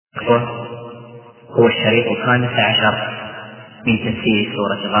هو الشريط 15 من تفسير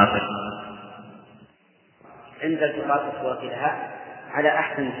سورة غافر. عند التقاط الصورة لها على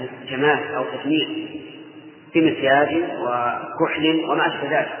أحسن جمال أو تجميل بمكياج وكحل وما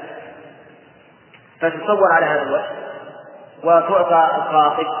أشبه ذلك، فتصور على هذا الوجه وتعطى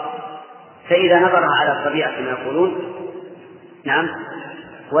الخاطب، فإذا نظر على الطبيعة كما يقولون نعم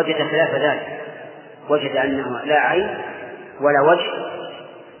وجد خلاف ذلك، وجد أنه لا عين ولا وجه،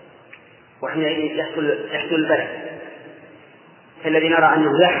 وحينئذ يحصل البلد. فالذي نرى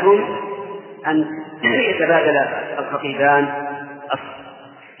أنه يحرم أن يتبادل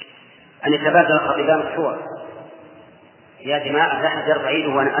الخطيبان الصور. يا جماعة لا أحد يرفع يده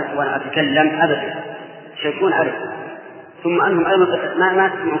وأنا أتكلم أبدا، شيكون عليه، ثم أنهم أيضا ما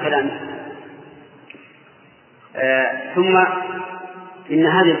تسمعوا كلامي. ثم إن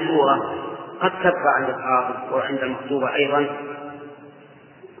هذه الصورة قد تبقى عند الخاطب وعند المخطوبة أيضا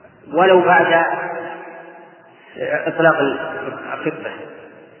ولو بعد إطلاق الخطبة،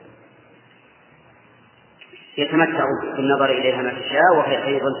 يتمتع بالنظر إليها ما تشاء وهي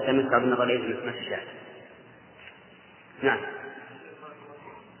أيضا تتمتع بالنظر إليها ما تشاء. نعم.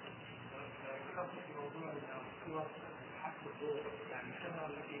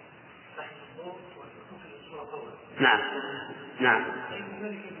 نعم نعم.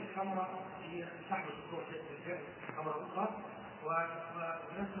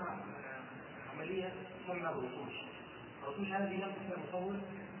 ونسمع عملية تسمى بالرطوش. الرطوش هذه يمكن المصور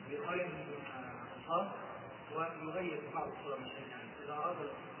يغير من الخاص ويغير بعض الصور إذا أراد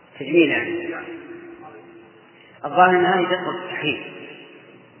تجميل يعني. الظاهر أن هذه تدخل في التحريم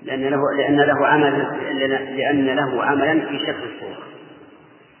لأن له عملا في شكل الصورة.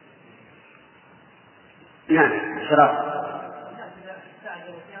 نعم. شراب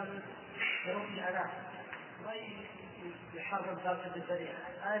حرم ثابتة الشريعة.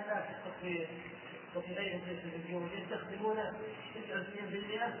 الآن وفي غير التلفزيون يستخدمون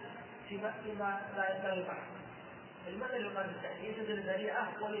 99% فيما لا يباح. لماذا يقال بالتحديد الشريعة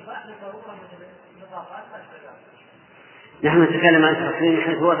والإباحة لضرورة مثل النظافات والسلام؟ نحن نتكلم عن التصوير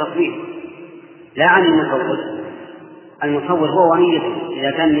حيث هو تصوير لا عن المصور. المصور هو ونيته،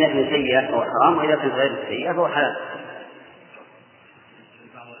 إذا كان نيته سيئة فهو حرام، وإذا كانت غير سيئة فهو حلال.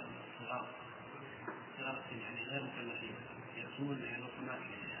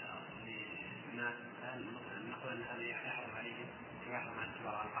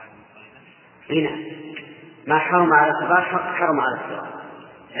 هنا ما حرم على الصغار حرم على الصغار،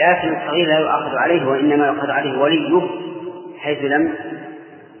 لكن الصغير لا يؤاخذ عليه، وإنما يؤاخذ عليه وليه حيث لم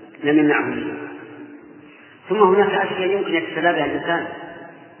يمنعه منه. ثم هناك أشياء يمكن يتسلى بها الإنسان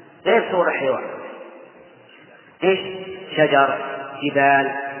غير صور حيوان. إيش؟ شجر،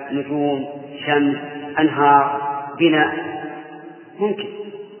 جبال، نجوم، شمس، أنهار، بناء ممكن،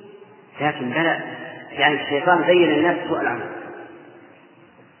 لكن بلى يعني الشيطان بين الناس سوء العمل،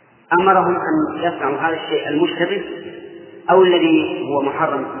 أمرهم أن يصنعوا هذا الشيء المشتبه أو الذي هو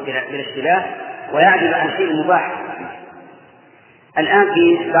محرم بالاشتباه ويعجب عن شيء مباح. الآن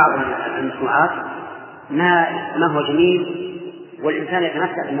في بعض المصنوعات ما هو جميل والإنسان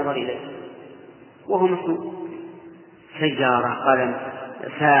يتمتع بالنظر إليه وهو مصنوع، سيارة، قلم،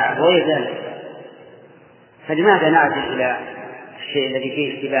 ساعة وغير ذلك. فلماذا نعزل إلى الشيء الذي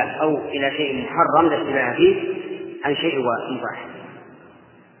فيه اشتباه أو إلى شيء محرم لا اشتباه فيه عن شيء مباح؟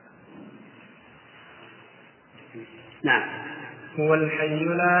 نعم. هو الحي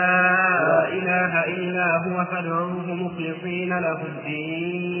لا إله إلا هو فادعوه مخلصين له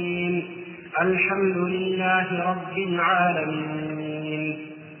الدين الحمد لله رب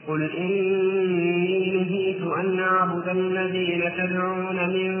العالمين. قل إني نهيت أن أعبد الذين تدعون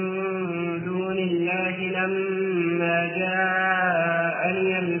من دون الله لما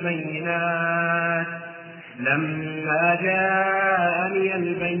جاءني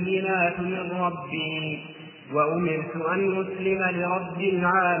البينات من ربي وأمرت أن أسلم لرب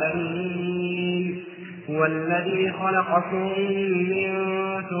العالمين. هو الذي خلقكم من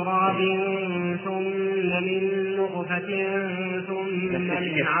تراب ثم من نطفة ثم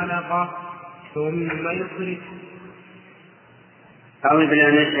من علقة ثم يخرج. أعوذ بالله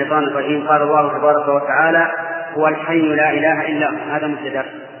من الشيطان الرجيم. قال الله تبارك وتعالى هو الحي لا إله إلا هو. هذا مبتدأ.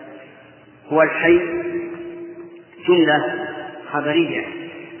 هو الحي جملة خبرية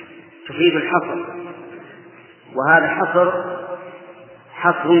تفيد الحصر، وهذا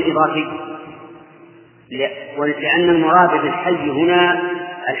حصر إضافي، لأن المراد بالحي هنا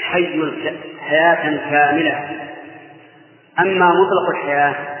الحي حياة كاملة. أما مطلق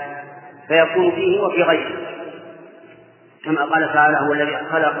الحياة فيكون فيه وفي غيره، كما قال تعالى هو الذي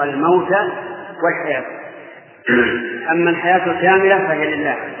خلق الموت والحياة أما الحياة الكاملة فهي لله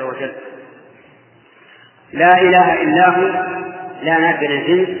عز وجل، لا إله إلا هو، لا نافع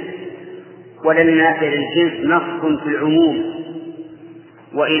للجنس، ولا نافع للجنس نص في العموم،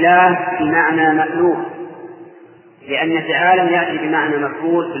 وإله بمعنى مألوف، لأن تعالى يأتي بمعنى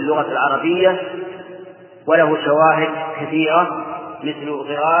مفعول في اللغة العربية، وله شواهد كثيرة مثل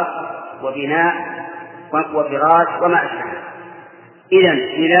غراس وبناء وفراش وما أشبه. إذن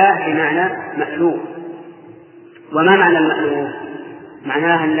إله بمعنى مألوف. وما معنى المألوف؟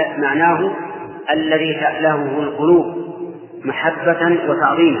 معناه الذي تألهه القلوب محبة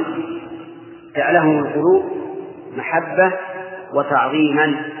وتعظيما، تألهه القلوب محبة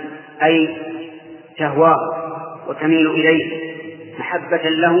وتعظيما، أي تهواه وتميل إليه محبة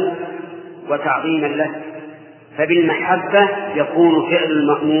له وتعظيما له. فبالمحبة يكون فعل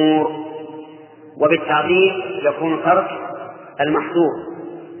المأمور، وبالتعظيم يكون ترك المحظور.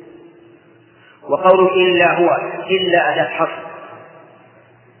 وقوله إلا هو، إلا أداة حصر،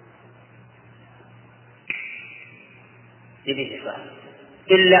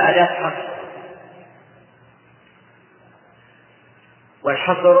 إلا أداة حصر،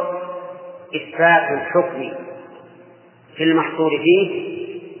 والحصر إثبات الحكم في المحصور فيه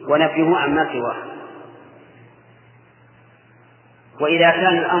ونفيه عما سواه. وإذا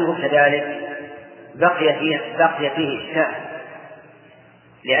كان الأمر كذلك بقي فيه إشكال،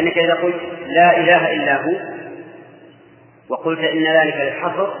 لأنك إذا قلت لا إله إلا هو وقلت إن ذلك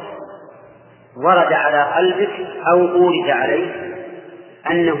للحصر، ورد على قلبك أو أورد عليك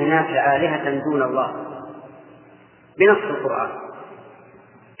أن هناك آلهة دون الله بنص القرآن،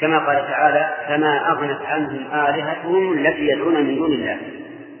 كما قال تعالى: فما أغنت عنهم آلهتهم التي يدعون من دون الله.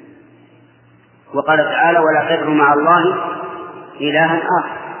 وقال تعالى: ولا تدعوا مع الله إلها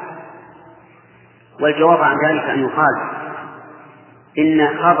آخر. والجواب عن ذلك أن يقال إن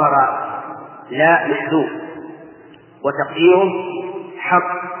خبر لا محذوف وتقديره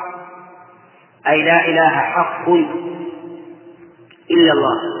حق، أي لا إله حق إلا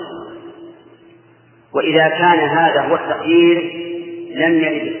الله. وإذا كان هذا هو التقدير لم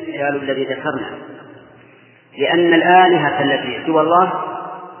يرد الإشكال الذي ذكرنا، لأن الآلهة التي سوى الله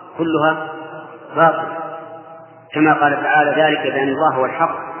كلها باطل، كما قال تعالى: ذلك بأن الله هو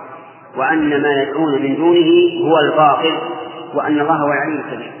الحق وأن ما يدعون من دونه هو الباطل وأن الله هو العلي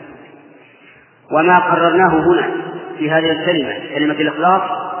الكبير. وما قررناه هنا في هذه الكلمة، كلمة الإخلاص،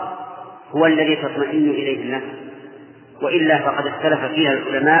 هو الذي تطمئن إليه النفس، وإلا فقد اختلف فيها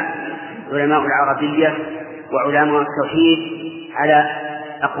علماء العربية وعلماء التوحيد على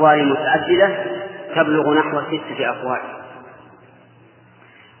أقوال متعددة تبلغ نحو 6 أقوال.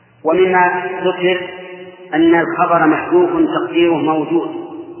 ومما ذكر أن الخبر محذوف تقديره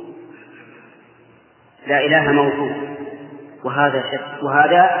موجود، لا إله موجود،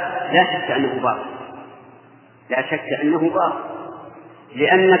 وهذا لا شك أنه باطل، لا شك أنه باطل،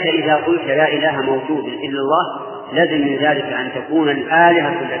 لأنك إذا قلت لا إله موجود إلا الله لازم من ذلك أن تكون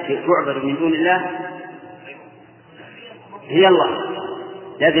الآلهة التي تعبد من دون الله هي الله،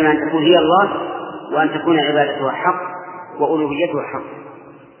 لازم أن تكون هي الله، وأن تكون عبادتها حق وألوهيتها حق.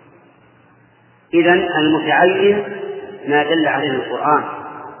 إذن المتعين ما دل عليه القرآن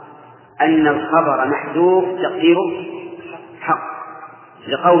أن الخبر محذوف تقديره حق،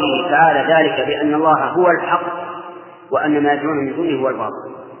 لقوله تعالى: ذلك بأن الله هو الحق وأن ما يدعون من دونه هو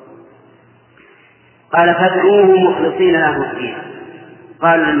الباطل. قال: فادعوه مخلصين له الدين.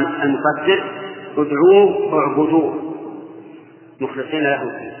 قال المفسر: ادعوه واعبدوه مخلصين له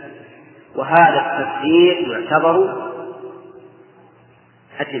الدين. وهذا التفسير يعتبر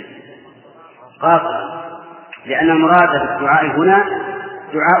قاصرا، لأن المراد بالدعاء هنا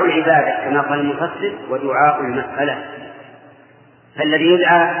دعاء العبادة كما قال المفسر، ودعاء المسألة. فالذي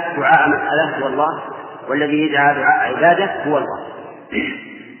يدعى دعاء مسألة هو الله، والذي يدعى دعاء عبادة هو الله.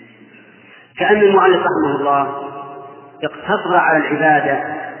 كأن المؤلف رحمه الله اقتصر على العبادة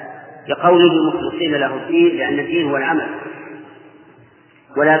لقوله مخلصين له الدين، لأن الدين هو العمل،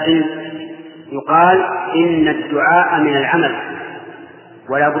 ولكن يقال إن الدعاء من العمل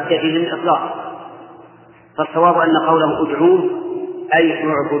ولا بد فيه من الإطلاق. فالصواب أن قوله ادعوه أي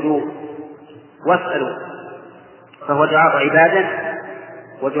اعبدوه واسألوا، فهو دعاء عبادة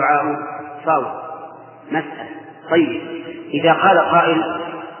ودعاء صوم مسألة. طيب، إذا قال قائل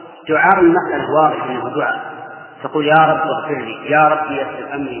دعاء المسألة واضح أنه دعاء، تقول يا رب اغفر لي، يا رب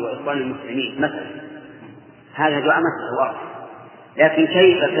يسر أمري وإخوان المسلمين مثلا، هذا دعاء مسألة واضح. لكن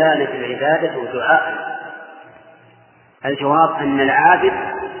كيف كانت العبادة دعاء؟ الجواب أن العابد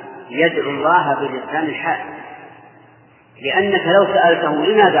يدعو الله بلسان الحال، لأنك لو سألته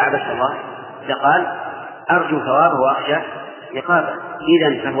لماذا عبدت الله لقال أرجو ثوابه وأخشى عقابه.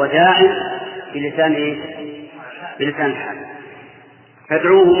 إذن فهو داع بلسان بلسان الحال.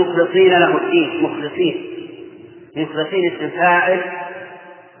 فادعوه مخلصين له الدين. مخلصين اسم فاعل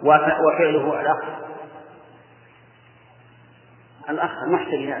وفعله الأخ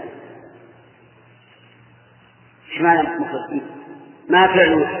المحتوي هذا. ايش معنى مخلصين؟ ما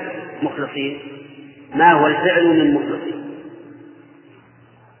فعل مخلصين؟ ما هو الفعل من مخلصين؟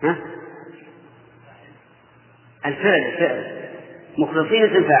 الفعل مخلصين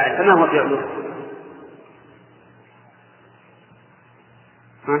اسم فاعل، فما هو فعله؟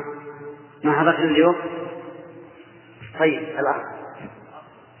 ما حضرت اليوم؟ طيب الأخ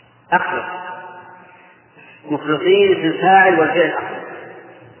أخلص. مخلصين اسم فاعل والفعل أخلص.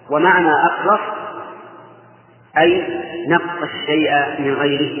 ومعنى أخلص أي نقص الشيء من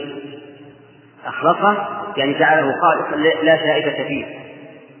غيره. أخلصه يعني جعله خالصا لا شائبة فيه.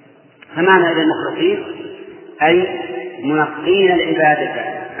 فمعنى إذا المخلصين أي منقين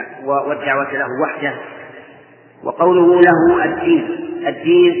العبادة والدعوة له وحده. وقوله له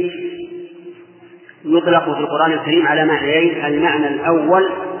الدين يطلق في القرآن الكريم على معنيين: المعنى الأول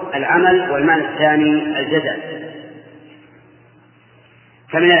العمل، والمعنى الثاني الجزاء.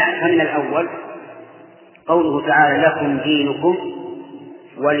 فمن الأول قوله تعالى: لكم دينكم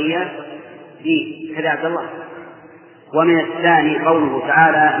ولي دين، كذا عبد الله. ومن الثاني قوله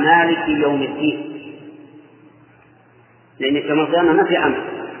تعالى: مالك يوم الدين، لأن يوم القيامة ما في عمل،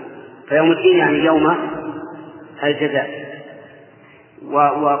 فيوم الدين يعني يوم الجزاء.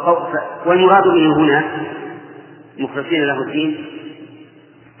 والمراد به هنا مخلصين له الدين،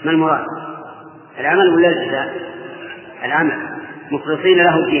 ما المراد؟ العمل ولا الجزاء؟ العمل. مخلصين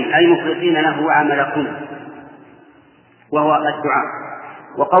له الدين أي مخلصين له عملكم، وهو الدعاء.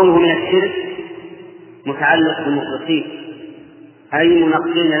 وقوله من الشرك متعلق بالمخلصين أي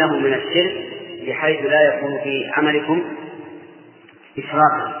منقين له من الشرك بحيث لا يكون في عملكم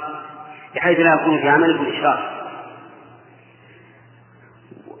إشراك.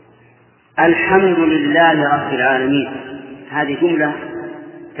 الحمد لله رب العالمين، هذه جملة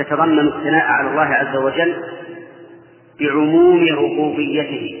تتضمن الثناء على الله عز وجل بعموم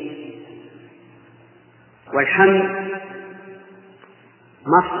ربوبيته. والحمد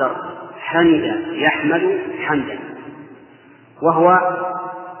مصدر حمد يحمد حمدا، وهو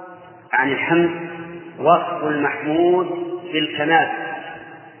عن الحمد وصف المحمود بالكمال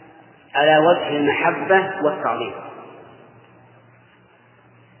على وجه المحبة والتعظيم.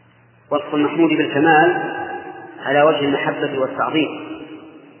 وصف المحمود بالكمال على وجه المحبة والتعظيم.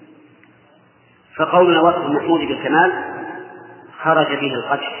 فقولنا وصف المحمود بالكمال خرج به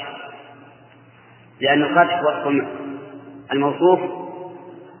القدح، لأن القدح وصف الموصوف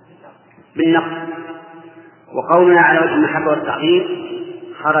بالنقص. وقولنا على وجه المحبة والتعظيم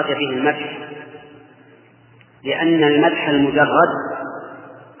خرج به المدح، لأن المدح المجرد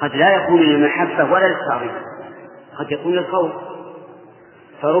قد لا يكون للمحبة ولا للتعظيم، قد يكون للخوف.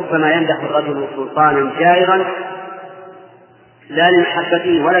 فربما يمدح الرجل سلطانا جائرا لا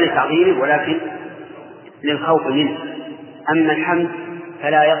لمحبته ولا لتعظيمه ولكن للخوف منه. أما الحمد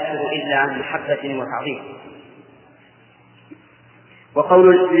فلا يصدر إلا عن محبة وتعظيم.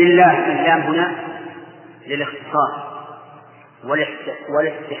 وقول لله اللام هنا للاختصاص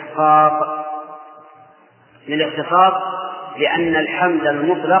والاستحقاق. للاختصاص لأن الحمد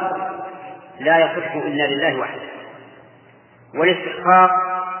المطلق لا يصح إلا لله وحده، والاستحقاق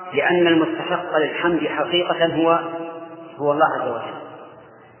لأن المستحق للحمد حقيقة هو الله عز وجل.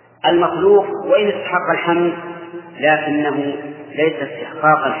 المخلوق وإن استحق الحمد لكنه ليس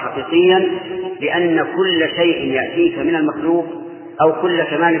استحقاقا حقيقيا، لأن كل شيء يأتيك من المخلوق أو كل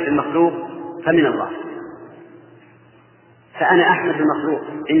كمال في المخلوق فمن الله. فأنا أحمد المخلوق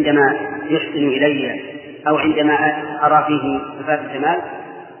عندما يحسن إلي أو عندما أرى فيه صفات الكمال،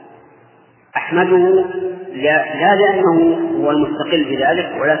 أحمده لا لأنه هو المستقل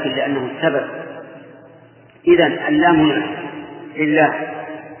بذلك ولكن لأنه السبب. إذن اللام هنا لله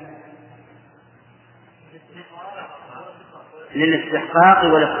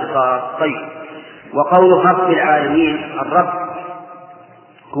للاستحقاق والاختصاص. طيب. وقول رب العالمين، الرب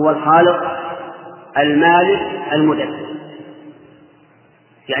هو الخالق المالك المدبر.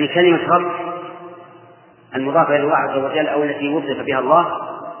 يعني كلمة رب المضافة إلى الله عز وجل أو التي وصف بها الله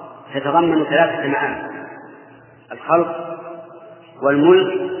تتضمن ثلاثة معاني: الخلق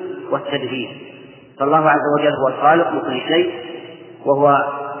والملك والتدبير. فالله عز وجل هو الخالق لكل شيء،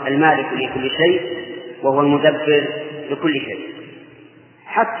 وهو المالك لكل شيء، وهو المدبر لكل شيء.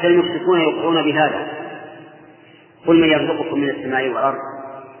 حتى المشركون يقرون بهذا: قل من يرزقكم من السماء والأرض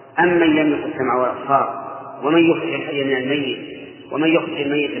أمن يملك السمع والأبصار ومن يخرج الحي من الميت ومن يخرج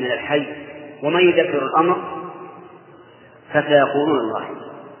الميت من الحي ومن يدبر الأمر فسيقولون الله.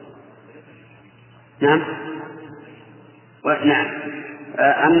 نعم. نعم.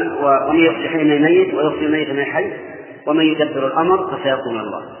 ومن يصلح من الميت ويخرج الميت من الحي ومن يدبر الأمر فسيكون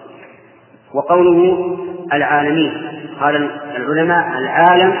الله. وقوله العالمين، قال العلماء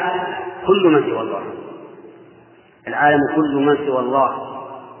العالم كل من سوى الله، العالم كل من سوى الله،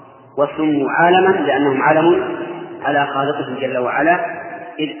 وسموا عالما لأنهم علم على خالقهم جل وعلا،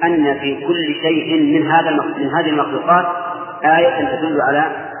 إذ أن في كل شيء من هذه المخلوقات آية تدل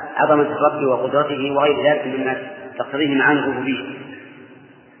على عظمة الرب وقدرته وغير ذلك مما تقتضيه معاني الربوبية.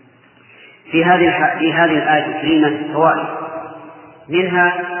 في هذه الآية الكريمة فوائد،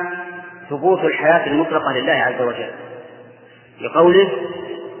 منها ثبوت الحياة المطلقة لله عز وجل لقوله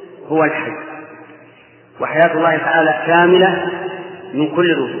هو الحي، وحياة الله تعالى كاملة من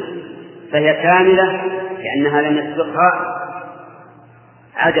كل الوجوه، فهي كاملة لأنها لم يسبقها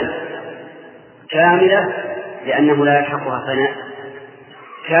عدم، كاملة لأنه لا يلحقها فناء،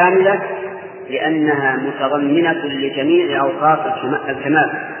 كاملة لأنها متضمنة لجميع أوصاف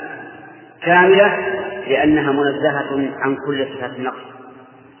الكمال، كاملة لأنها منزهة عن كل صفات النقص،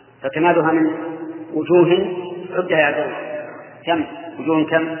 فكمالها من وجوه عدها يا عبد الله كم وجوه؟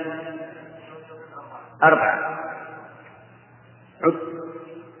 كم؟ 4. عد.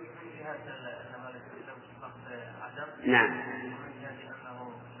 نعم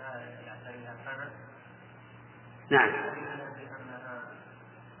نعم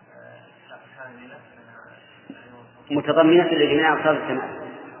متضمنة لجميع أوصاف الكمال.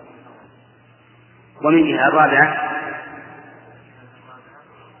 ومن جهة 4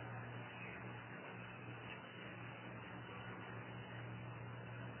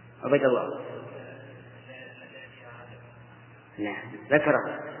 عبد الله نعم ذكره،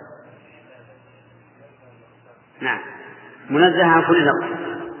 نعم منزه عن كل نقص،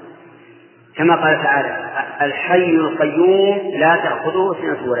 كما قال تعالى الحي القيوم لا تأخذه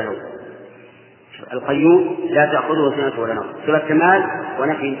سنة ولا نوم، القيوم لا تأخذه سنة ولا نوم، صفة كمال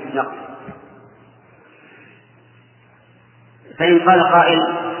ونفي نقص. فإن قال قائل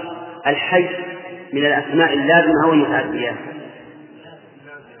الحي من الأسماء اللازمة أو المتعدية؟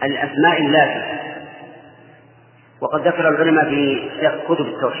 الأسماء اللازمة، وقد ذكر العلماء في كتب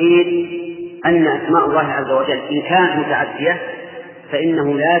التوحيد أن أسماء الله عز وجل إن كانت متعدية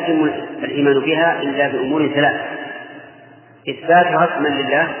فإنه لازم الإيمان بها إلا بأمور 3: إثباتها اسما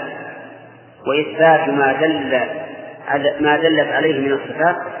لله، وإثبات ما دلت عليه من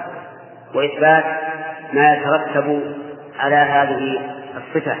الصفات، وإثبات ما يترتب على هذه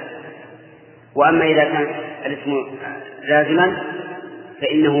الصفة. وأما إذا كان الاسم لازما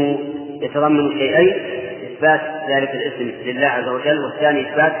فإنه يتضمن شيئين: إثبات ذلك الاسم لله عز وجل، والثاني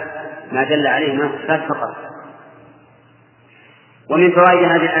إثبات ما دل عليه من الصفات فقط. ومن فوائد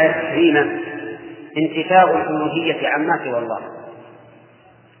هذه الآية الكريمة انتفاء الألوهية عما سوى الله،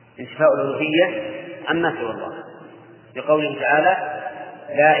 انتفاء الألوهية عما سوى الله، بقوله تعالى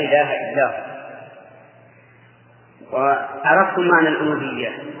لا إله إلا هو. وعرفتم معنى الألوهية،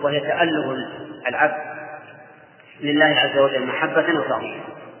 وهي تأله العبد لله عز وجل محبة وتعظيما.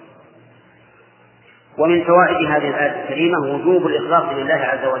 ومن فوائد هذه الآية الكريمة وجوب الإخلاص لله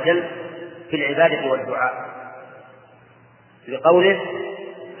عز وجل في العبادة والدعاء، بقوله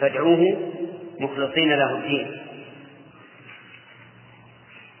فادعوه مخلصين له الدين.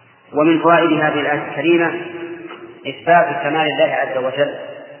 ومن فوائد هذه الآية الكريمة إثبات كمال الله عز وجل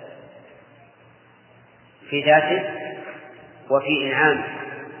في ذاته وفي إنعامه،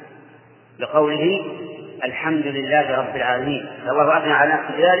 بقوله الحمد لله رب العالمين، الله أثنى على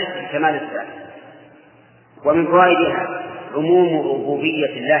نفسه ذلك بكمال الذات. ومن فوائدها عموم ربوبية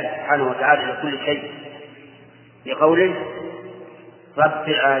الله سبحانه وتعالى لكل شيء، بقوله رب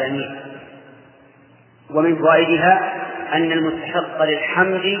العالمين. ومن فوائدها أن المستحق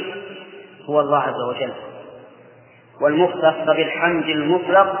للحمد هو الله عز وجل، والمختص بالحمد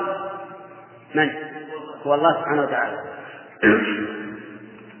المطلق من هو الله سبحانه وتعالى.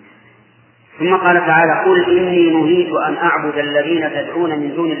 ثم قال تعالى قل إني نهيت أن أعبد الذين تدعون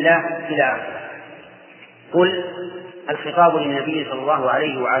من دون الله إلى آخره. قل الخطاب للنبي صلى الله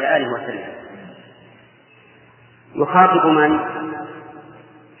عليه وعلى آله وسلم، يخاطب من؟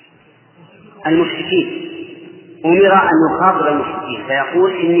 المشركين، أمر أن يخاطب المشركين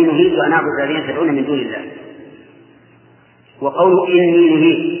فيقول إني نهيت أن أعبد الذين تدعون من دون الله. وقوله إني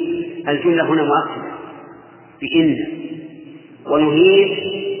نهيت الجملة هنا مؤكدة بإن،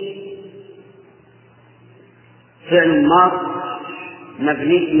 ونهيت فعل ماض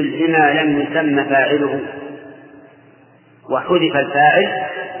مبني لما لم يسمى فاعله، وحذف الفاعل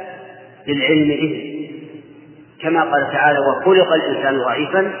للعلم به، كما قال تعالى وخلق الإنسان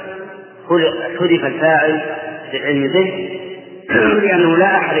ضعيفا، حذف الفاعل للعلم به، لأنه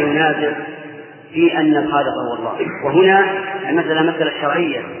لا أحد ينازع في أن الخالق هو الله. وهنا المسألة مسألة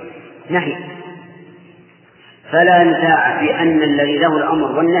شرعية نهي، فلا نزاع في أن الذي له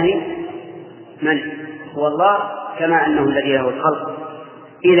الأمر والنهي من هو الله، كما أنه الذي له الخلق.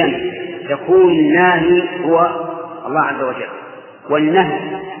 إذن يكون الناهي هو الله عز وجل،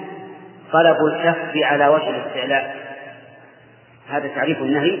 والنهي طلب الكف على وجه الاستعلاء. هذا تعريف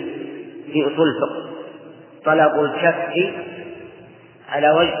النهي في أصول الفقه، طلب الكف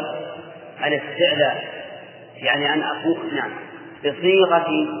على وجه الاستعلاء، يعني أن أفوق بصيغة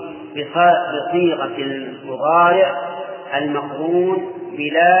المضارع المقرون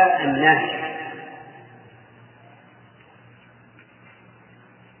بلا النهي.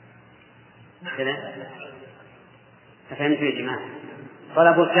 فهمتوا يا جماعة؟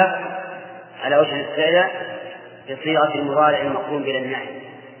 طلب الكف على وجه الاستعلاء بصيغة المضارع المقرون بلا النهي.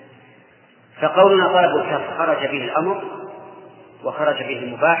 فقولنا طلب الكف خرج به الأمر وخرج به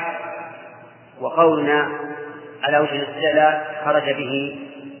المباح، وقولنا على وجه الاستعلاء خرج به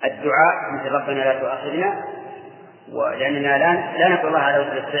الدعاء مثل ربنا لا تؤاخذنا، ولأننا لا ندعو الله على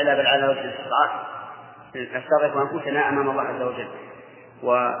وجه الاستعلاء بل على وجه الاستطاعة، نستضعف أنفسنا أمام الله عز وجل.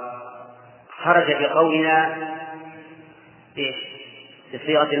 وخرج بقولنا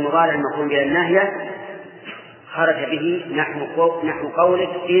بصيغة المضارع المقرون بلا الناهية، خرج به نحو قولك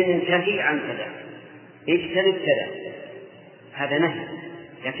انتهي عن كذا، اجتنب كذا. هذا نهي،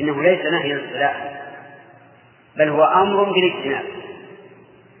 لكنه ليس نهي اصطلاحا، بل هو أمر بالاجتناب.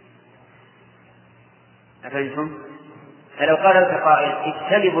 أفهمتم؟ فلو قال لك قائل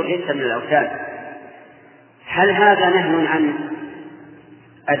اجتنبوا الرجس من الأوثان، هل هذا نهي عن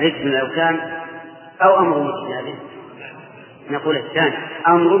الرجس من الأوثان أو أمر باجتنابه؟ نقول الثاني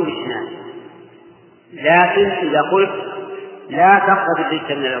أمر باجتنابه. لكن إذا قلت لا تقرب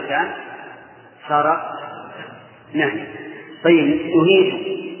الرجس من الأوثان صار نهي. طيب،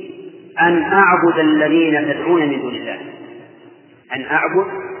 نريد أن أعبد الذين تدعون من دون الله. أن أعبد،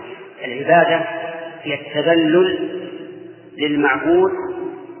 العبادة هي التذلل للمعبود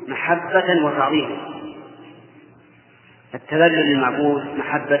محبة وتعظيما، التذلل للمعبود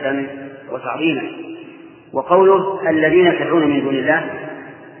محبة وتعظيما. وقوله الذين تدعون من دون الله،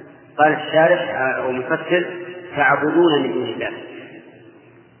 قال الشارح أو مفسر تعبدون من دون الله،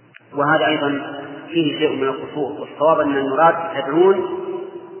 وهذا أيضا فيه شيء من القصور، والصواب أن المراد تدعون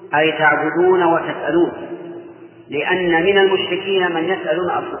أي تعبدون وتسألون، لأن من المشركين من يسألون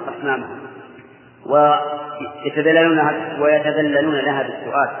أصنامهم ويتذللون لها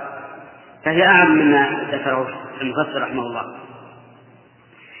بالسؤال، فهي أعم مما ذكره المفسر رحمه الله.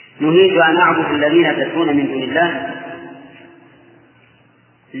 نريد أن نعبد الذين تدعون من دون الله،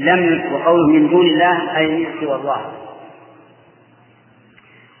 وقوله من دون الله أي من سوى الله.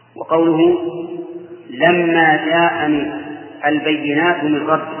 وقوله لما جاءني البينات من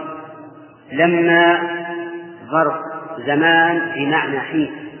ربي، لما ظرف زمان بمعنى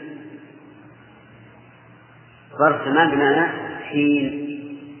حين، ظرف زمان بمعنى حين.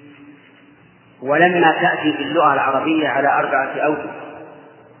 ولما تأتي في اللغة العربية على 4 أوجه.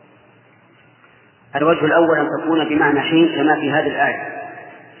 الوجه الأول أن تكون بمعنى حين كما في هذه الآية،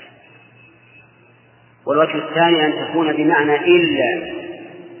 والوجه الثاني أن تكون بمعنى إلا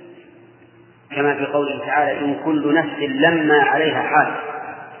كما في قوله تعالى إن كل نفس لما عليها حافظ.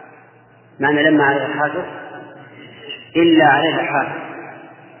 معنى لما عليها حافظ إلا عليها حافظ.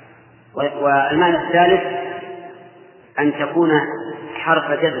 والمعنى الثالث أن تكون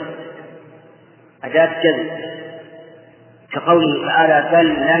حرف جزم، أداة جزم، كقوله تعالى بل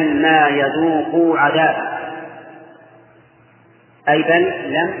لما يذوقوا عذابا، أي بل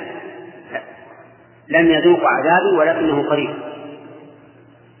لم يذوقوا عذابي ولكنه قريب.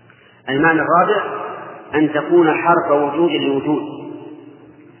 المعنى الرابع أن تكون حرف وجود لوجود،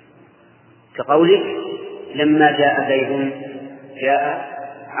 كقولك لما جاء زيد جاء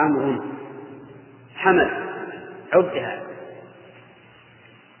عمرو، حمل عدها.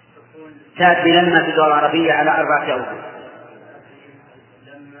 تأتي لما في اللغة العربية على 4 أوجه.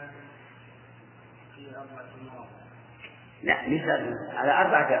 لا، مثال على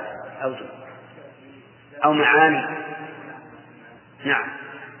 4 أوجه أو معاني. نعم،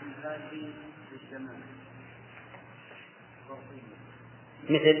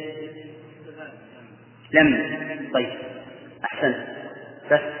 مثل لم. طيب، أحسنت،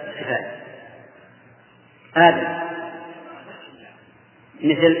 بس كفاية. آدم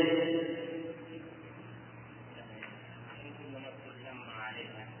مثل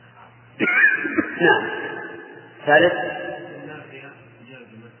نعم. ثالث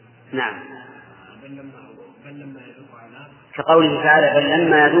نعم كقوله تعالى بل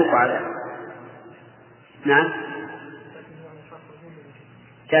لما يذوق عذاب. نعم،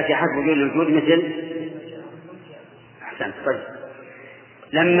 تأتي حسب وجود الوجود مثل أحسن. طيب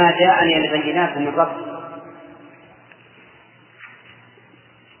لما جاءني البينات من رب،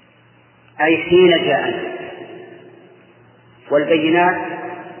 أي حين جاءني. والبينات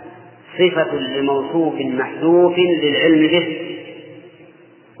صفة لموصوف محذوف للعلم به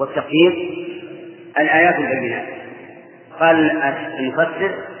والتقدير الآيات البينات. قال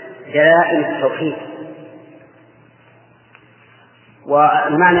المفسر دلائل التوحيد،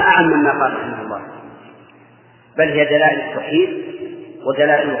 والمعنى أعم مما قال رحمه الله، بل هي دلائل التوحيد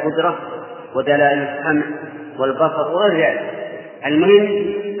ودلائل القدرة ودلائل السمع والبصر وغير ذلك.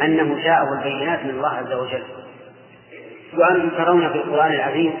 المهم أنه جاءه البينات من الله عز وجل. وأنتم ترون في القرآن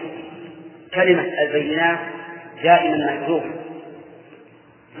العظيم كلمة البينات دائما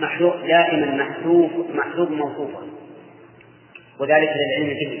محذوف دائما محذوف موصوفا، وذلك للعلم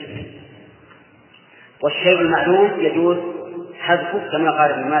به. والشيء المعلوم يجوز حذفه كما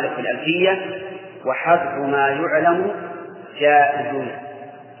قال ابن مالك في الألفية: وحذف ما يعلم جائز.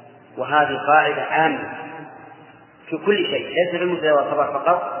 وهذه قاعدة عامة في كل شيء، ليس في المبتدأ والخبر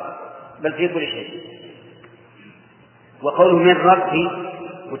فقط بل في كل شيء. وقوله من ربي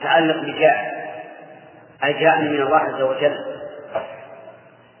متعلق بجاء، أي جاءني من الله عز وجل،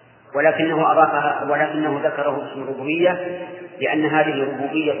 ولكنه ذكره باسم الربوبية لأن هذه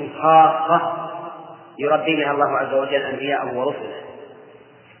ربوبية خاصة يربي بها الله عز وجل أنبياءه ورسله.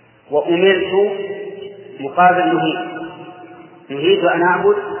 وأمرت مقابل نهيت أن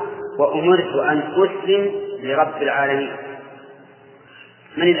أعبد، وأمرت أن أسلم لرب العالمين.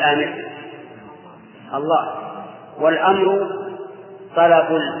 من الآمر؟ الله. والأمر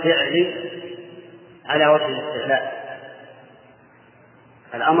طلب الفعل على وجه الاستعلاء.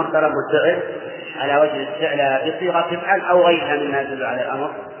 الأمر طلب الفعل على وجه الاستعلاء بصيغة تفعل أو غيرها مما يدل على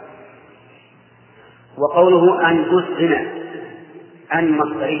الأمر. وقوله أن أسلم أن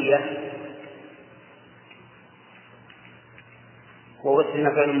مصدرية،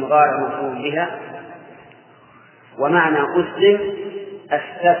 وأسلم فعل مضارع مفعول بها، ومعنى أسلم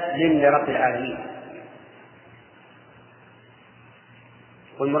أستسلم لرب العالمين.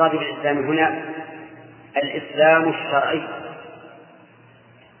 والمراد بالإسلام هنا الإسلام الشرعي،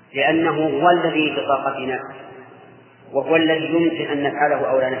 لأنه هو الذي بطاقتنا، وهو الذي يمكن أن نفعله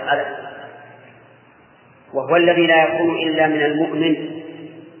أو لا نفعله، وهو الذي لا يكون إلا من المؤمن.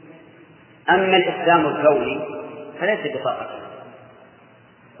 أما الإسلام الكوني فليس بطاقتنا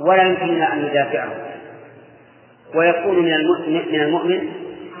ولا يمكننا أن ندافعه، ويكون من المؤمن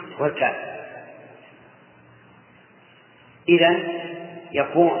والكافر. إذن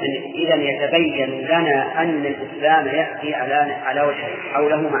يتبين لنا أن الإسلام يأتي على وجهين أو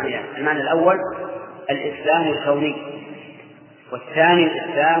له معنيان. المعنى الأول الإسلام الكوني، والثاني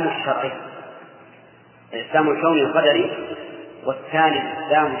الإسلام الشرعي. الإسلام الكوني القدري، والثاني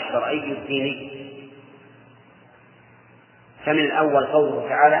الإسلام الشرعي الديني. فمن الأول قوله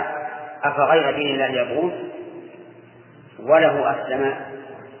تعالى: أفغير دين الله يبغون وله أسلم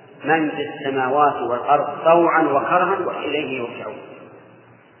من في السماوات والأرض طوعا وكرها وإليه يرجعون.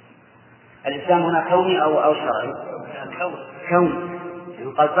 الإسلام هنا كوني أو شرعي؟ كوني،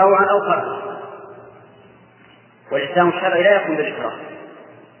 يعني قال طوعا أو كرها. والإسلام الشرعي لا يكون بالإكراه،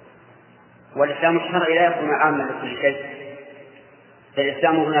 والإسلام الشرعي لا يكون عاما لكل شيء.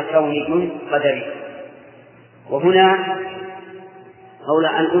 فالإسلام هنا كوني قدري. وهنا قول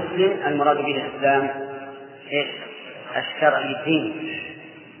أن أسلم المراد به الإسلام الشرعي الديني،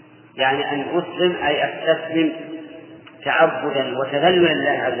 يعني أن أسلم أي أستسلم تعبدا وتذللا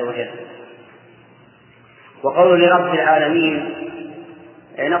لله عز وجل. وقول لرب العالمين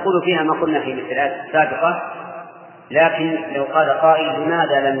نقول فيها ما قلنا في مثلات سابقة، لكن لو قال قائل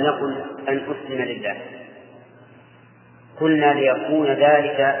لماذا لم يقل أن أسلم لله؟ قلنا ليكون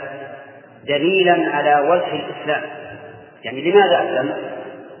ذلك دليلا على وجه الإسلام. يعني لماذا أسلم؟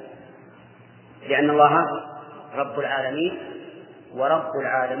 لأن الله رب العالمين، ورب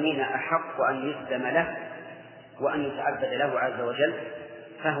العالمين أحق أن يسلم له وأن يتعبد له عز وجل،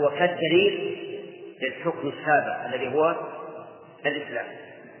 فهو كالدليل للحكم السابق الذي هو الإسلام.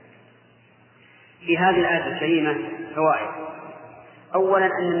 في هذه الآية الكريمة فوائد. أولا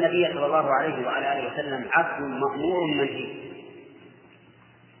أن النبي صلى الله عليه وعلى آله وسلم عبد مأمور منهي.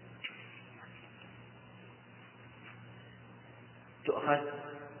 تؤخذ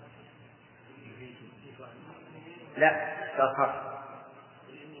لا تأخذ.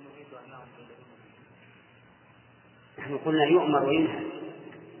 نحن قلنا يؤمر وينهى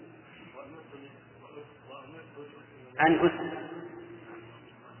عن أسلم.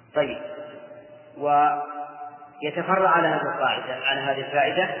 طيب، ويتفرع على هذه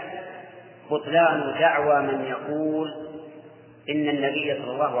الفائدة بطلان دعوى من يقول إن النبي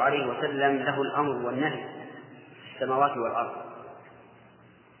صلى الله عليه وسلم له الأمر والنهي في السماوات والأرض،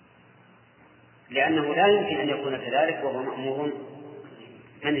 لأنه لا يمكن أن يكون كذلك وهو مأمور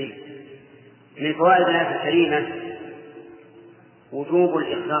منهي. من فوائد الآية الكريمة وجوب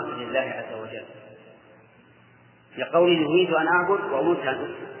الإخلاص لله عز وجل، لقوله نهيت أن أعبد وأمرت أن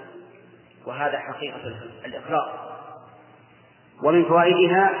أشرك، وهذا حقيقة الإخلاص. ومن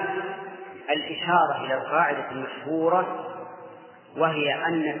فوائدها الإشارة إلى القاعدة المشهورة، وهي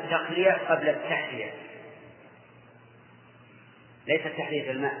أن التخلية قبل التحلية، ليس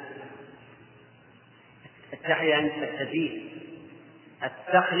تحلية الماء، التحلية عند التزيين،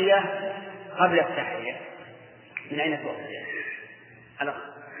 التخلية قبل التحلية. من أين تؤخذ؟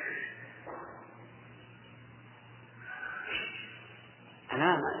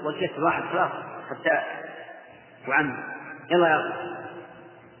 أنا وجدت واحد خلاص حتى وعم يلا يا أخي.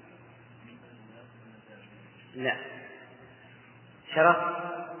 لا شرف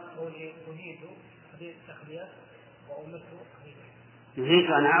نهيت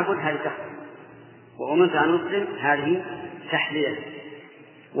أن أعبد هذه تحلية، وأمرت أن أسلم هذه تحلية.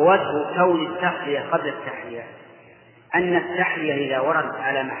 ووجه كون التحلية قبل التحلية أن التحلية إذا وردت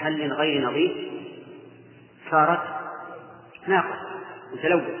على محل غير نظيف صارت ناقص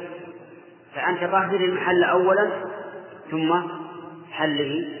متلوث، فأنت طهر المحل أولا ثم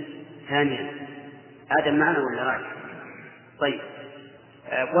حله ثانيا. هذا معنى ولا رأي؟ طيب،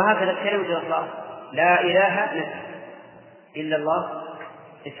 وهكذا كلمة الإخلاص، لا إله إلا الله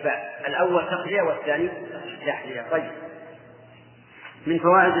إثبات، الأول تقلية والثاني تحلية. طيب، من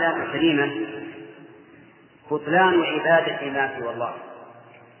فوائد الآية الكريمة بطلان عبادة ما سوى الله،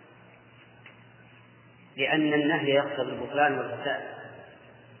 لأن النهي يقتضي البطلان والفساد،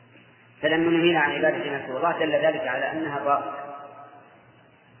 فلما نهينا عن عبادة ما سوى الله دل ذلك على أنها باطلة.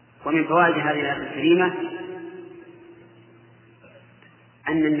 ومن فوائد هذه الآية الكريمة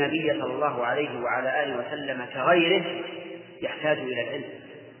أن النبي صلى الله عليه وعلى آله وسلم كغيره يحتاج إلى العلم،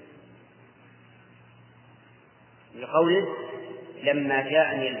 لقوله لما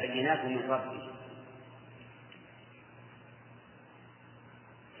جاءني البينات من ربي.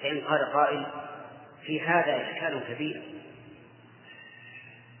 فإن قال قائل في هذا إشكال كبير،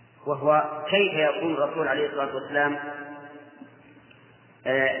 وهو كيف يكون الرسول عليه الصلاة والسلام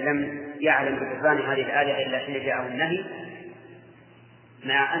لم يعلم ببطلان هذه الآلهة إلا حين جاءه النهي،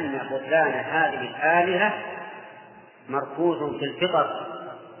 مع أن بطلان هذه الآلهة مركوز في الفطر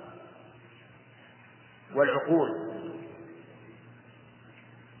والعقول.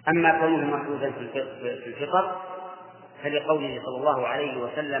 أما كونه مركوزا في الفطر فلقوله صلى الله عليه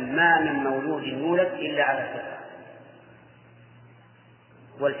وسلم ما من مولود يولد إلا على الفطرة،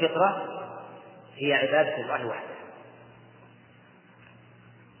 والفطرة هي عبادة الله وحده.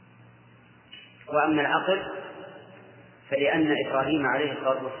 وأما العقل فلأن إبراهيم عليه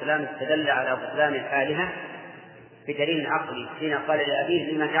الصلاة والسلام استدل على بطلان الآلهة بدليل عقلي حين قال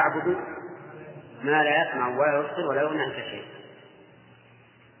لأبيه لما تعبد ما لا يسمع ولا يبصر ولا يغني عنك شيء.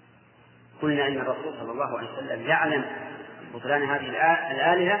 قلنا إن الرسول صلى الله عليه وسلم يعلم بطلان هذه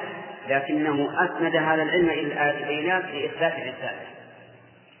الآلهة، لكنه أسند هذا العلم إلى الآيات البينات لإثبات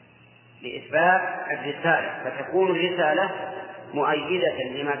الرسالة، فتكون الرسالة مؤيدة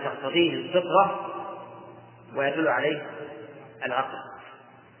لما تقتضيه الفطرة ويدل عليه العقل.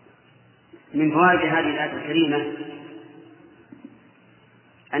 من فوائد هذه الآية الكريمة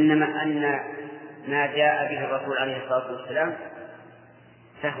أن ما جاء به الرسول عليه الصلاة والسلام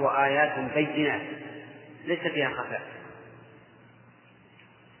فهو آيات بينات ليس فيها خفاء،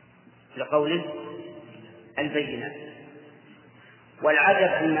 لقوله البينات.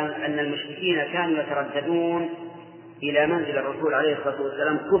 والعجب أن المشركين كانوا يترددون إلى منزل الرسول عليه الصلاة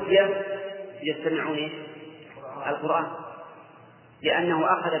والسلام كفية يستمعون القرآن،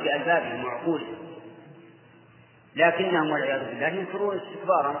 لأنه أخذ بألبابهم وعقولهم، لكنهم والعياذ بالله ينكرون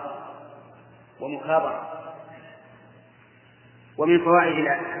استكبارا ومكابرة. ومن فوائد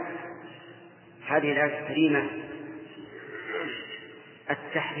هذه الآية الكريمة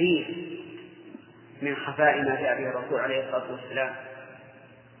التحذير من خفاء ما جاء به الرسول عليه الصلاة والسلام،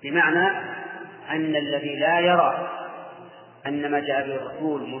 بمعنى أن الذي لا يرى أن ما جاء به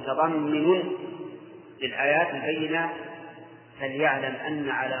الرسول متضمن للآيات البينة فليعلم أن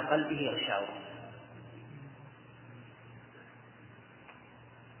على قلبه غشاوة.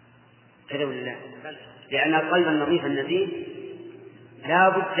 كذا ولا؟ لأن القلب النظيف النزيه لا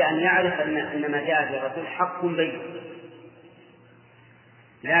بد أن يعرف أن ما جاء به الرسول حق بين،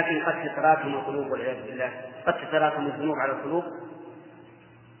 لكن قد تتراكم القلوب والعياذ بالله، قد تتراكم الذنوب على القلوب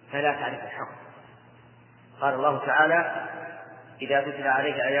فلا تعرف الحق. قال الله تعالى إذا تتلى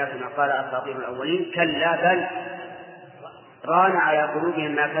عليه آياتنا قال أساطير الأولين كلا بل ران على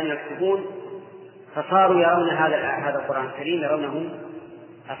قلوبهم ما كانوا يكتبون، فصاروا يرون هذا القرآن الكريم يرونه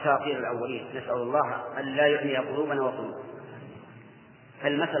أساطير الأولين. نسأل الله أن لا يعمي قلوبنا وقلوبهم.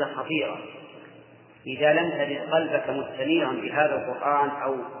 فالمسألة خطيرة. إذا لم تجد قلبك مستنيرا بهذا القرآن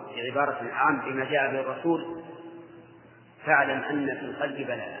أو بعبارة عام بما جاء به الرسول، فاعلم أن في القلب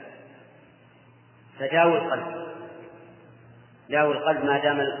بلاء. فداوي القلب، داوي القلب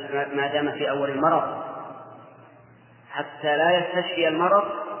ما دام في أول المرض، حتى لا يستشفي المرض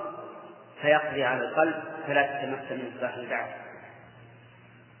فيقضي على القلب فلا تتمكن من إصلاح البعث.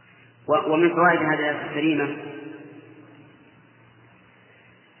 ومن فوائد هذه الآية الكريمة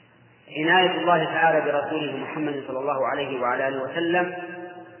عناية الله تعالى برسوله محمد صلى الله عليه وعلى آله وسلم،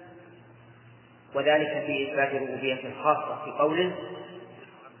 وذلك في إثبات ربوبيته الخاصة في قوله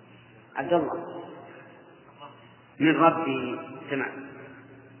عبد الله من ربه سمع.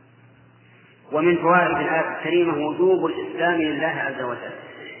 ومن فوائد الآية الكريمة وجوب الإسلام لله عز وجل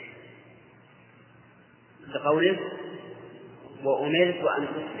بقوله وأمرت أن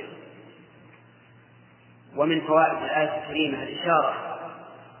أسلم. ومن فوائد الآية الكريمة الإشارة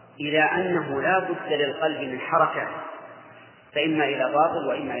إلى أنه لا بد للقلب من حركة، فإما إلى باطل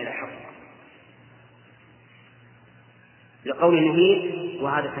وإما إلى حق، لقول نهيد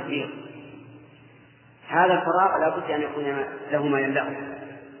وهذا كثير. هذا الفراغ لا بد أن يكون له ما يملأه،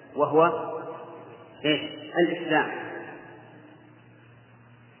 وهو الإسلام،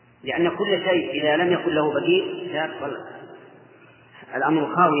 لأن كل شيء إذا لم يكن له بديل يصل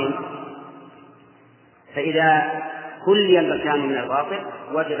الأمر خاويا. فإذا كلي المكان من الباطل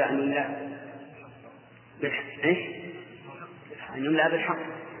وجب أن يملأ بالحق.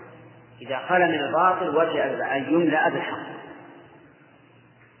 إذا خلا من الباطل وجب أن يملأ بالحق.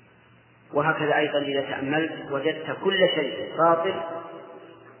 وهكذا أيضا إذا تأملت وجدت كل شيء باطل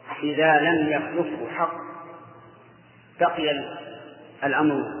إذا لم يخلفه حق بقي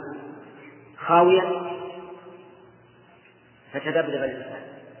الأمر خاويا فتذبذب الإنسان.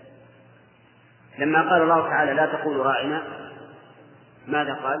 لما قال الله تعالى لا تقولوا راعنا،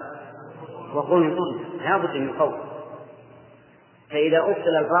 ماذا قال؟ وقولوا انظرنا. لا بد من قول. فإذا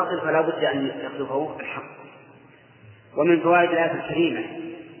أبطل الباطل فلا بد أن يخلفه الحق. ومن فوائد الآية الكريمة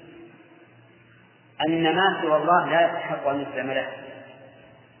أن ما سوى الله لا يستحق أن يسلم له،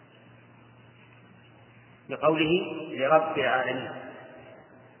 بقوله لرب العالمين.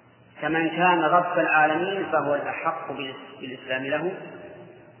 فمن كان رب العالمين فهو الأحق بالإسلام له،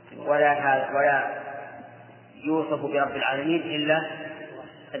 ولا يوصف برب العالمين إلا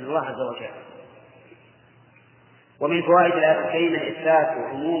الله عز وجل. ومن فوائد الآية الكريمة إثبات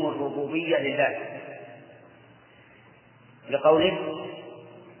عموم الربوبية لله، لقوله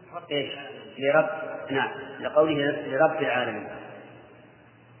لقوله لرب العالمين.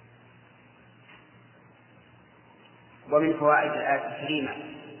 ومن فوائد الآية الكريمة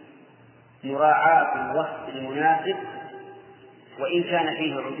مراعاة الوصف المناسب وإن كان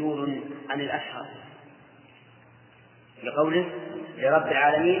فيه عدول عن الأشهر، لقوله لرب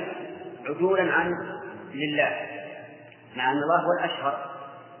العالمين عدولا عن لله، مع أن الله هو الأشهر،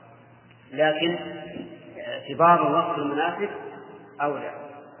 لكن اعتبار الوصف المناسب أولى،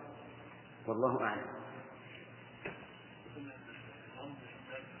 والله أعلم.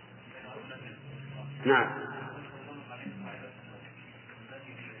 نعم.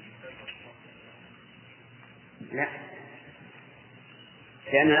 لا،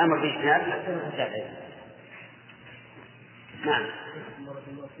 لأن الأمر باجتناب لا تساعد. نعم.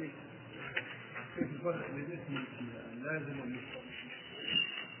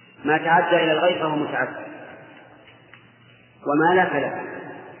 ما تعدى إلى الغيب فهو متعدى، وما لا فلا.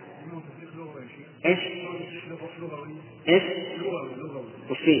 إيش؟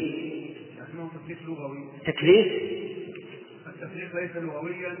 وش فيه؟ تكليف؟ التكليف ليس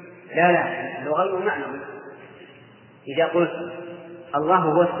لغويا. لا لغوي معنوي. إذا قلت الله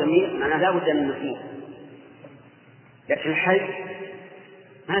هو السميع معناه لا بد من مسموع، لكن الحي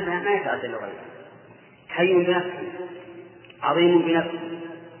ما يتعدى اللغوي. حي بنفسه، عظيم بنفسه.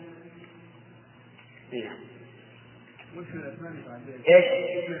 هنا ايش؟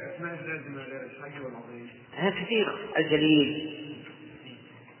 الاسماء اللازمه للحي والعظيم كثير، الجليل.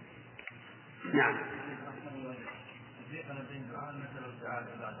 نعم.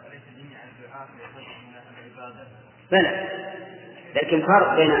 بلى، لكن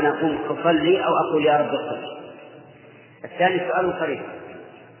فرق بين أن أقول أصلي أو أقول يا رب اغفر. الثاني سؤال صريح.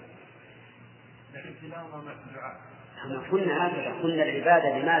 قلنا هذا، قلنا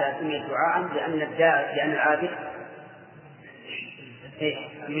العبادة لماذا سميت دعاء؟ لأن العابد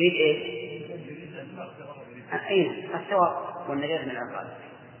يريد إيش؟ الثواب والنجاة من العقاب،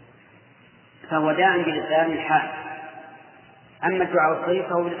 فهو داع بلسان الحال أما الدعاء الصغير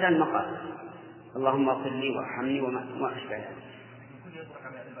فهو بلسان المقال، اللهم اغفر لي وارحمني وما أشبه ذلك.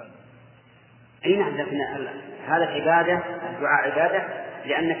 أي نعم، لكن هذا عبادة، الدعاء عبادة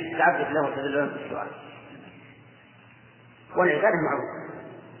لأنك تتعبد له وتدل له بالسؤال، والعبادة معروفة.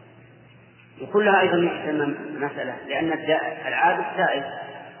 وكلها أيضا تسمى مسألة، لأن العابد سائل.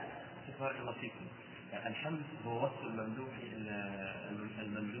 بارك الله فيكم. الحمد هو وصف الممدوح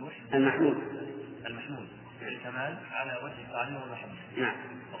المحمود بالكمال على وجه التعليم والمحبة. نعم.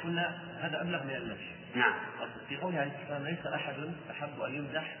 وقلنا هذا أبلغ من المدح. نعم. في قوله عليه السلام ليس أحد أحب أن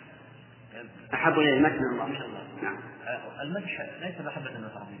يمدح أحب إلى المدح من الله. نعم. المدح ليس محبة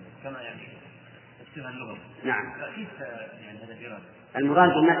التعظيم كما يعني تفسيرها اللغة. نعم. فكيف يعني هذا الإرادة؟ المراد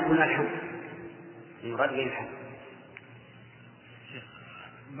بالمدح هنا الحمد، المراد به الحمد.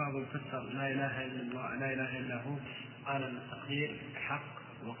 بعضهم فسر لا إله إلا الله لا إله إلا هو، قال أن التقدير حق،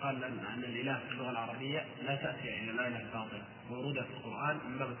 وقال أن الإله في اللغة العربية لا تأتي إلى لا إله باطل، وورودها في القرآن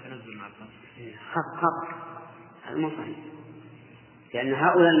من باب التنزل مع الفصل. حق هذا مو صحيح، لأن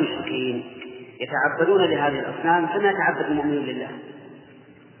هؤلاء المشركين يتعبدون لهذه الأصنام كما يتعبد المؤمنون لله،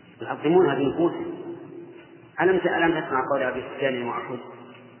 يعظمونها بنفوسهم. ألم تسمع قول أبي سفيان وأحد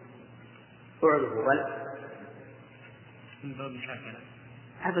اعرفوا بل من باب مشاكلة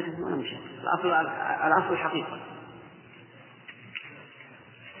أبدا ولا مشاكل، الأصل الحقيقة.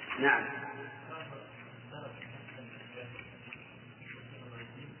 نعم.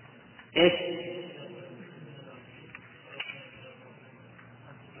 إيش؟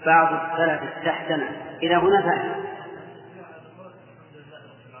 بعض السلف استحسن إلى هنا فعل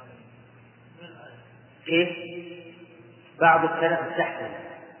إيش؟ بعض السلف استحسن.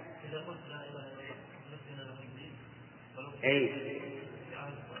 إيه؟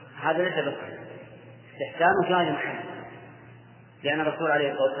 هذا ليس بصحيح، استحسان في هذا المحل، لأن الرسول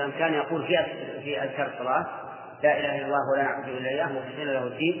عليه الصلاة والسلام كان يقول في أذكار الصلاة لا إله إلا الله ولا نعبد إلا إياه مخلصين له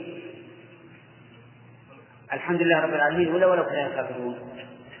الدين الحمد لله رب العالمين ولو كره الكافرون.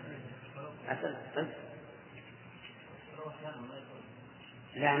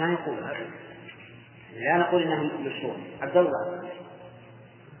 لا ما يقول هذا، لا نقول إنه مشروع. عبد الله.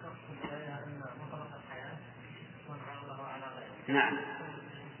 نعم.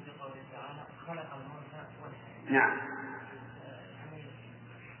 نعم.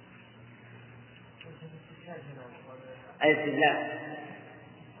 أي استدلال؟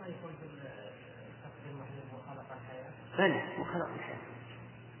 بلى وخلق الحياة،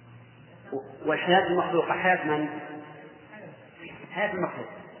 والحياة المخلوقة حياة من؟ حياة المخلوق.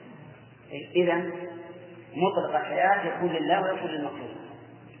 إذن مطلق الحياة يكون لله ويكون للمخلوق.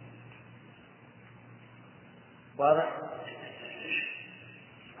 واضح؟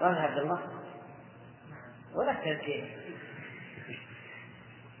 واضح عبد الله؟ ولا كيف؟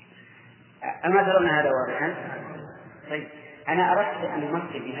 أما ترون هذا واضحا؟ طيب أنا أردت أن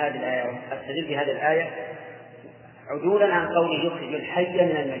أمثل بهذه الآية أستدل بهذه الآية عدولا عن قوله يخرج الحي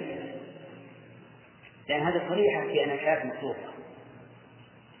من الميت، لأن هذا صريحة في أن الحياة مخلوقة،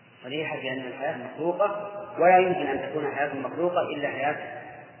 صريحة في أن الحياة مخلوقة، ولا يمكن أن تكون حياة مخلوقة إلا حياة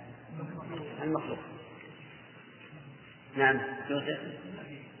المخلوق. نعم يوسف.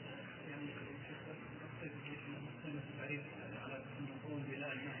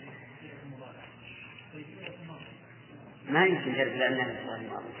 ما يمكن جرب لأنها في الصلاة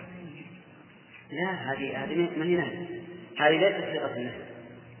الماضية. لا هذه ما هي نهي، هذه ليست صيغة النهي.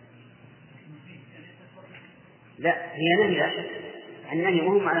 لا هي نهي لا شك، النهي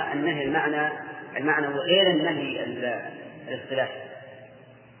مهم على النهي المعنى وغير النهي الاصطلاحي.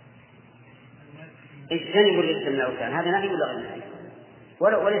 اجتنبوا الرجس من الأوثان، هذا نهي ولا غير نهي؟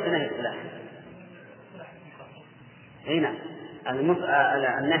 وليس نهي اصطلاحي. هنا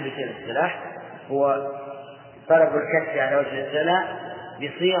النهي في الاصطلاح هو طلب الكف على وجه الزلاء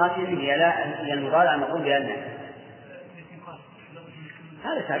بصيغة هي المضارع المقول بها النهي،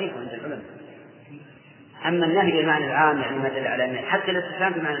 هذا تعريف عند العلماء. أما النهي بالمعنى العام يعني ما دل على النهي، حتى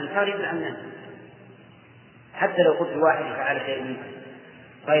الاستفهام بمعنى الإنكار يدل على النهي. حتى لو قلت واحد فعل شيء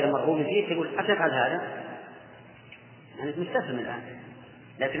غير مرغوب فيه تقول أتفعل هذا؟ يعني مستفهم الآن،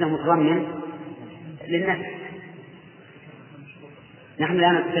 لكنه متضمن للنهي. نحن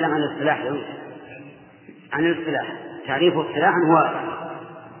الآن نتكلم عن الاصطلاح، عن الاصطلاح تعريف اصطلاحا واضح،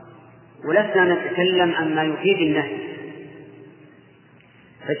 ولسنا نتكلم عن ما يفيد النهي.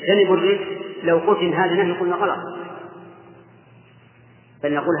 فاجتنبوا الرجس لو قلت إن هذا نهي قلنا غلط،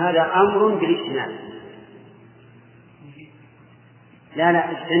 بل نقول هذا أمر بالاجتناب.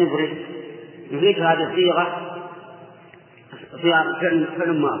 لا اجتنبوا الرجس يفيد هذه صيغة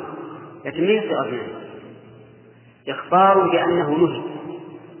فعل ماضي، لكن ما هي صيغة نهي، إخبار بأنه نهي،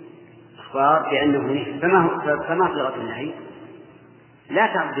 إخبار بأنه نهي. فما صيغة النهي؟ لا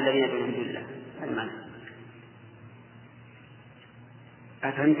تعبد الذين يدعون من دون الله. هذا المعنى.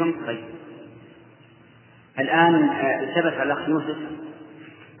 أفهمتم؟ طيب الآن ثبت على الأخ يوسف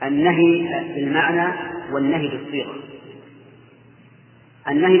النهي بالمعنى والنهي بالصيغة.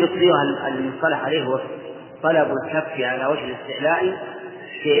 النهي بالصيغة المصطلح عليه هو طلب الكف على وجه الاستعلاء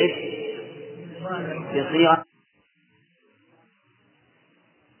كيف؟ بصيغة